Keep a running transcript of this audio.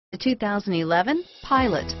The 2011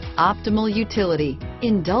 Pilot. Optimal utility,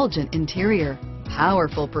 indulgent interior,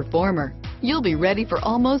 powerful performer. You'll be ready for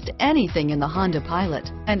almost anything in the Honda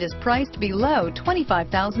Pilot and is priced below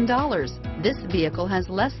 $25,000. This vehicle has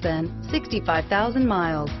less than 65,000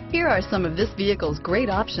 miles. Here are some of this vehicle's great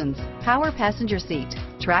options: power passenger seat,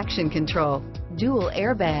 traction control, dual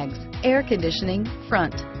airbags, air conditioning,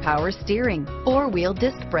 front, power steering, four-wheel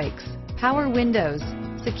disc brakes, power windows,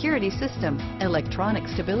 security system, electronic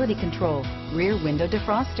stability control, rear window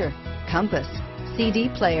defroster, compass, CD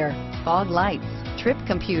player, fog lights, trip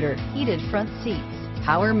computer, heated front seats,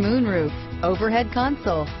 power moonroof, overhead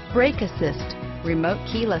console, brake assist, remote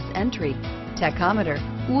keyless entry, tachometer.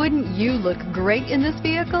 Wouldn't you look great in this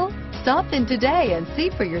vehicle? Stop in today and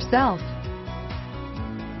see for yourself.